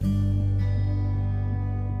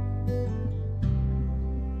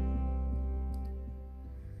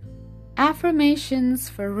Affirmations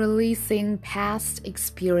for releasing past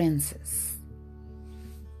experiences.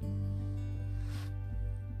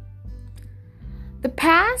 The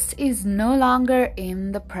past is no longer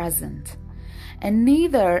in the present, and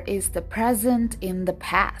neither is the present in the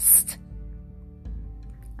past.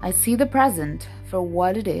 I see the present for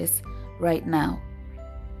what it is right now.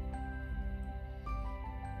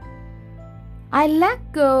 I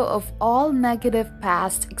let go of all negative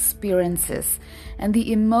past experiences and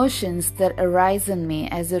the emotions that arise in me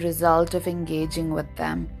as a result of engaging with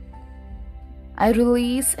them. I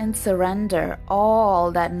release and surrender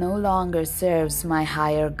all that no longer serves my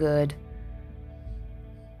higher good.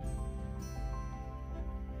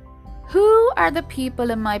 Who are the people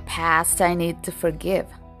in my past I need to forgive?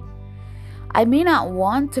 I may not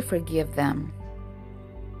want to forgive them,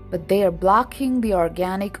 but they are blocking the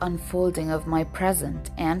organic unfolding of my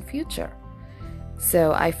present and future.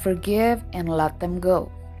 So I forgive and let them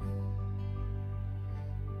go.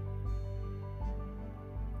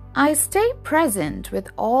 I stay present with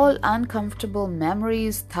all uncomfortable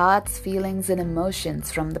memories, thoughts, feelings, and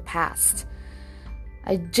emotions from the past.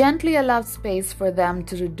 I gently allow space for them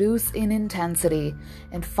to reduce in intensity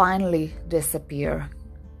and finally disappear.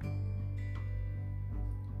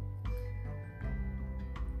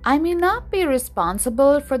 I may not be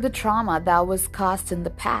responsible for the trauma that was caused in the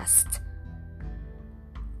past,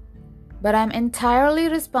 but I'm entirely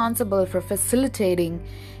responsible for facilitating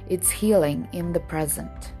its healing in the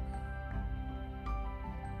present.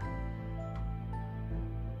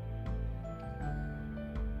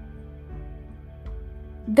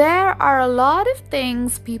 There are a lot of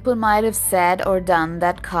things people might have said or done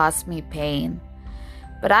that caused me pain.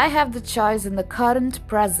 But I have the choice in the current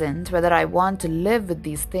present whether I want to live with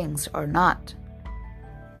these things or not.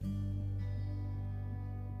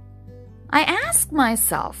 I ask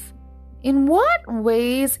myself, in what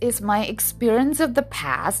ways is my experience of the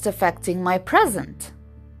past affecting my present?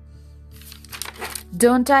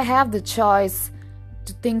 Don't I have the choice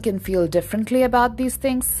to think and feel differently about these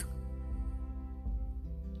things?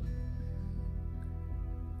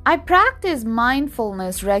 I practice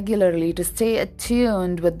mindfulness regularly to stay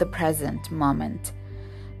attuned with the present moment.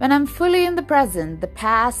 When I'm fully in the present, the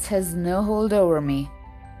past has no hold over me.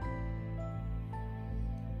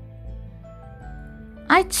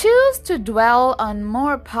 I choose to dwell on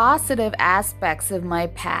more positive aspects of my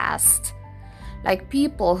past, like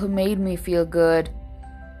people who made me feel good,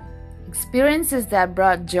 experiences that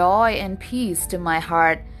brought joy and peace to my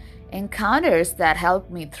heart, encounters that helped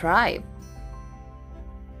me thrive.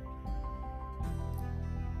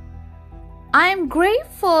 I am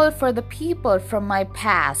grateful for the people from my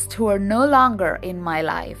past who are no longer in my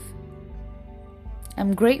life.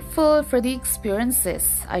 I'm grateful for the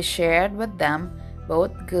experiences I shared with them,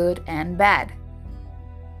 both good and bad.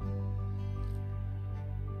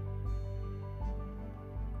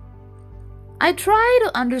 I try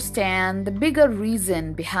to understand the bigger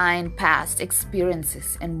reason behind past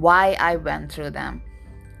experiences and why I went through them.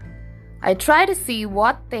 I try to see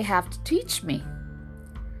what they have to teach me.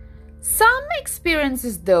 Some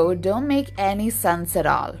experiences, though, don't make any sense at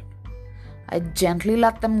all. I gently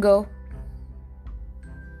let them go.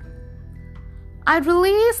 I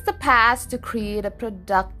release the past to create a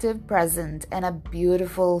productive present and a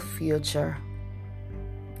beautiful future.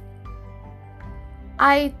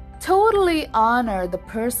 I totally honor the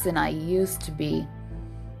person I used to be.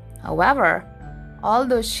 However,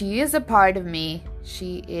 although she is a part of me,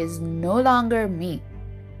 she is no longer me.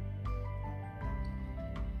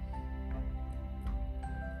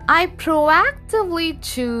 I proactively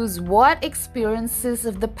choose what experiences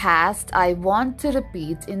of the past I want to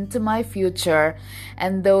repeat into my future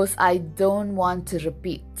and those I don't want to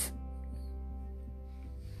repeat.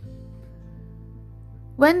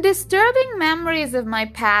 When disturbing memories of my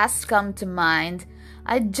past come to mind,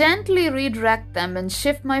 I gently redirect them and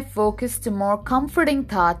shift my focus to more comforting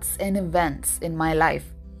thoughts and events in my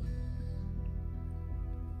life.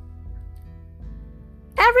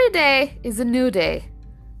 Every day is a new day.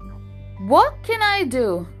 What can I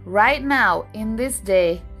do right now in this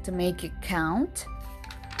day to make it count?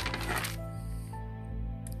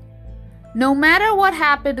 No matter what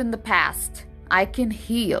happened in the past, I can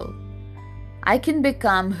heal. I can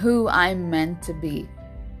become who I'm meant to be.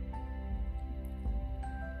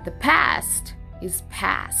 The past is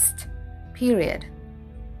past, period.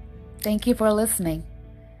 Thank you for listening.